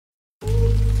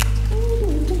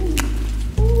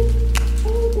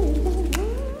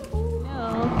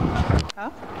Huh?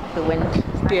 The wind.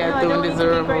 Yeah, the wind is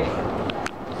horrible.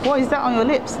 What is that on your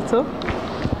lips at all?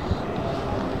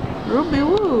 Ruby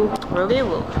Woo. Ruby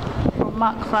Woo. From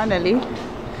Mac finally.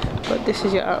 But this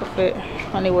is your outfit.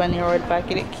 Only when you're red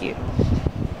back, it cute.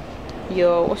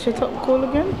 Your, what's your top called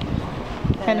again?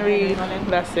 Henry,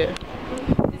 that's it.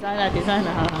 Designer,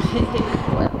 huh?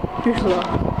 Well.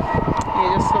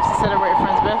 Yeah, just have to celebrate a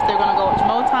friend's birthday. We're gonna go watch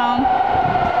Motown.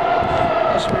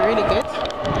 It should be really good.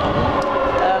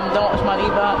 Don't watch my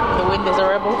Liba. The wind is a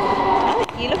rebel.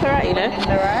 You look alright, you know.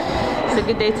 It's a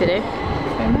good day today.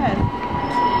 Amen.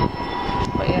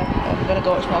 But yeah, I'm gonna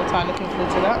go watch Motown. Looking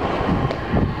forward to that.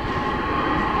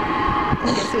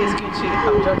 Yes, it is Gucci.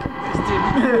 I'm joking. It's Tim.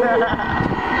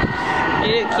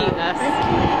 You look cute, guys. Thank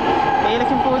you. Are you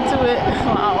looking forward to it?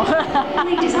 Wow.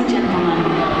 Ladies and gentlemen,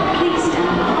 please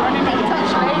stand. Running a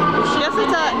touch late. Just a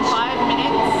touch. 5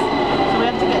 minutes. So we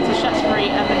have to get to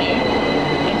Shaftesbury Avenue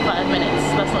in 5 minutes.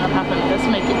 That's not gonna happen. Let's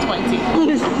make it 20.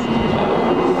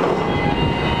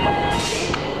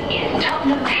 In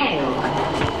Tottenham Hale.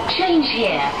 Change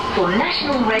here for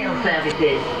National Rail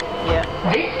Services. Yeah.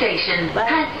 This station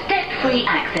has step-free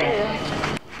access.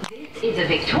 This is a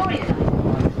Victoria line.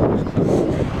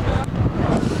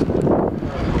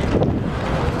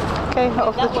 Okay,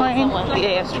 off the train.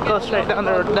 Yeah, go straight down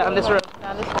the road, down this road.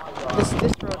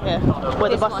 This road here, where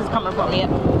the bus is coming from. Yeah.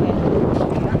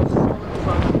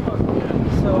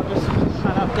 So just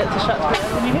trying to get to Shaftesbury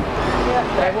Avenue.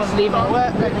 Yeah. Everyone's leaving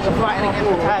work, and you're fighting against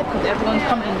the tide because everyone's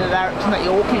coming in the direction that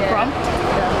you're walking from.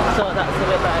 Yeah. So that's a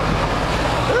bit like.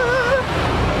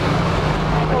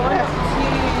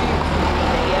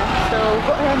 Yeah. So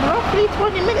got here in roughly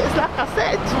 20 minutes, like I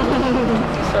said.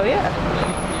 So yeah.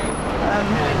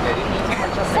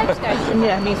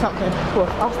 Yeah, I need something for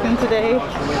fasting today,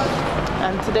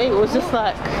 and today it was just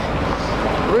like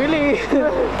really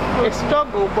a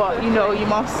struggle, but you know you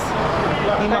must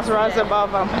rise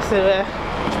above and persevere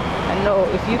and know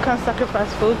if you can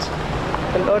sacrifice food,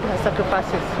 the Lord has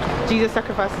sacrifices. Jesus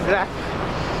sacrifices life.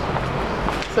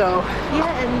 So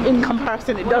Yeah, and in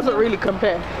comparison it doesn't really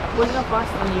compare. when you're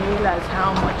fasting you realize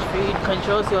how much food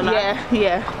controls your life.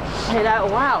 Yeah. You're like,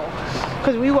 wow.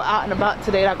 Because we were out and about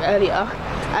today, like earlier,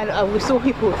 and we saw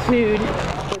people with food,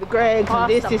 with Greg's and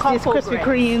this, Krispy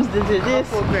Kremes,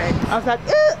 this. I was like,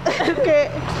 okay.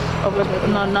 Oh,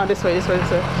 no, this way.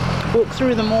 Walk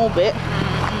through the mall bit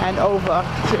and over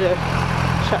to the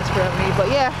Shaftesbury Avenue. But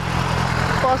yeah,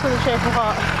 fast with a cheerful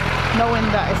heart, knowing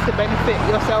that it's to benefit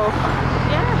yourself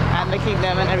and the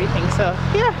kingdom and everything. So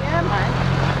yeah. Yeah, man.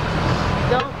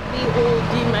 Don't be all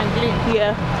doom and gloom.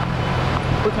 Yeah.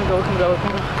 We can go.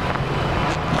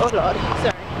 Oh Lord,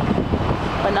 sorry.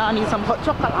 But now I need some hot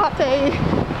chocolate latte.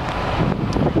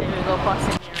 Then we go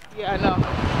passing here. Yeah, I know.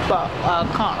 But I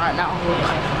can't right now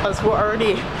because we're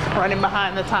already running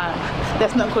behind the time.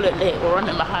 Let's not call it late, we're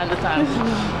running behind the time.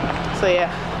 So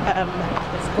yeah,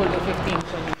 let's call it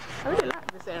 15:20. I really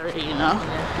like this area, you know.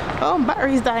 Yeah. Oh,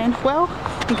 battery's dying. Well,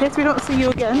 in case we don't see you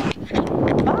again,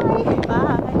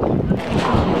 bye.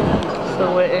 So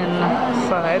we're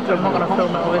inside. I'm not gonna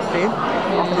film it obviously.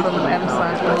 It's on the M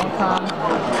sign for a long time.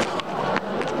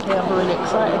 Yeah, I'm really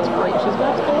excited for Rachel's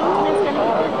birthday.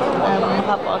 We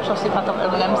have our trusty pack of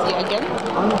M&M's yet again.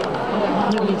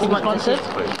 Really to be sponsored.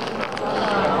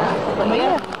 But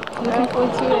yeah, looking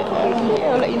forward to it.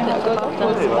 Yeah, I'll let you know how it goes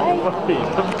afterwards. Bye.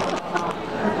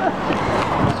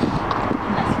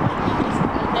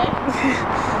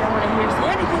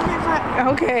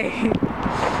 Okay.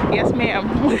 Yes, ma'am.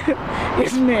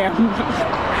 Yes, ma'am.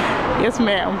 Yes,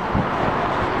 ma'am.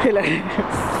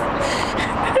 Hilarious.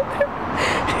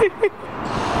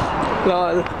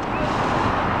 Lol.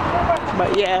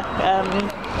 But yeah,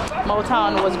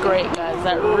 Motown was great, guys.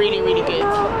 Like really good.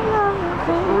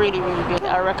 Really good.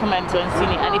 I recommend going and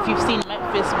seeing it. And if you've seen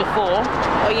Memphis before,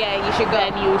 Oh yeah, you should go.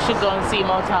 then you should go and see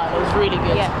Motown. It was really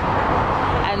good. Yeah.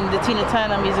 And the Tina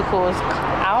Turner musical is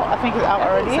out. I think it's out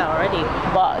already. It's already.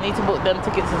 But I need to book them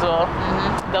tickets as well.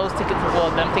 Those tickets as well.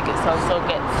 Them tickets also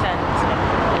get sent.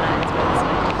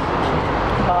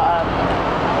 But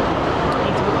I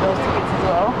need to book those tickets as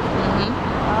well.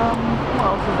 What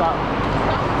else is up?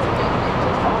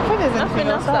 I think there's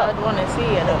Nothing anything else else that out. I'd want to see,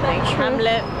 I don't think.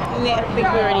 Hamlet, I think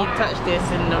we already touched this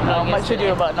in the Not vlog much to do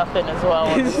yesterday. about nothing as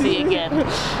well. I want to see again.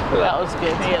 That was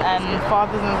good. And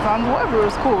Fathers and Sons, whatever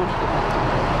it was called.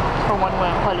 From when we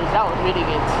were in college, that was really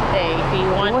good. Hey, if you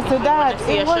want, It was the dad.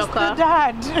 see It a was shocker, the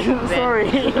dad. Sorry.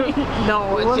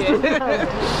 don't It was watch the it. dad.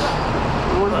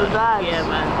 It was the dad. Yeah,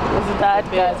 man. It was the dad,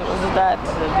 guys. It was the dad.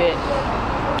 It's a bit.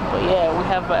 But yeah, we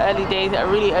have early days, a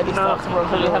really early start tomorrow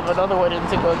because we have another wedding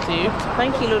to go to.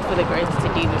 Thank you, Lord, for the grace to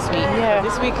do this week. Yeah.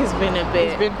 This week has been a It's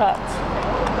bit. been packed.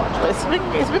 But it's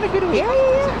been a good week.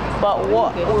 Yeah. But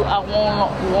what I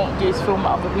won't do is film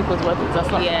other people's weddings. That's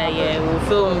not Yeah, gonna happen. we'll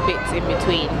film bits in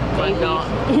between. But Maybe. not.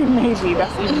 Maybe.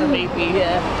 That's even a maybe.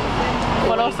 Yeah.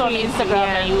 But also on Instagram,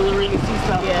 and you will really see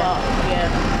stuff. Yeah.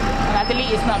 And I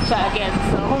deleted Snapchat again,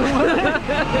 so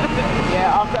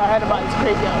yeah. After I heard about this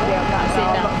crazy out there, I'm not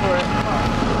sitting down for it.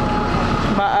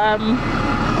 But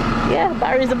yeah,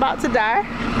 battery's about to die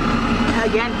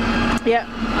Again. yeah.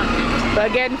 But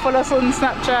again, follow us on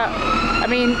Snapchat. I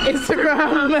mean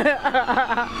Instagram.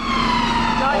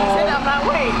 No, you said that. I'm like,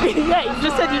 wait. Yeah, you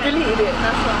just said you deleted it.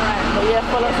 That's not right. But yeah,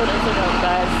 follow us on Instagram,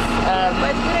 guys.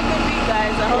 But it's been a good week,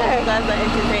 guys. I hope you guys are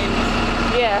entertained.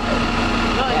 Yeah.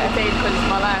 Not entertained because it's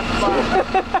my life, but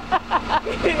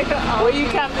Well, you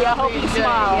can be. I hope you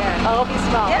smile. Yeah. I hope you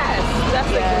smile. Yes, that's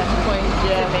a Yeah. good point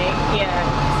to make. Yeah,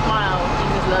 smile.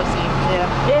 Jesus loves you.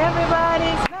 Yeah.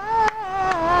 Everybody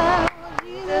smile.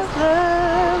 Jesus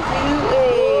loves you.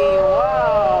 Hey,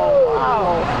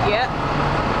 wow. Yep.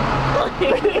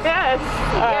 Yes.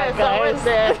 All right, Yes, I was guys.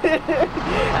 there.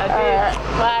 I did.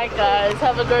 Bye, guys.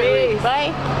 Have a great week.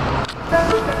 Bye.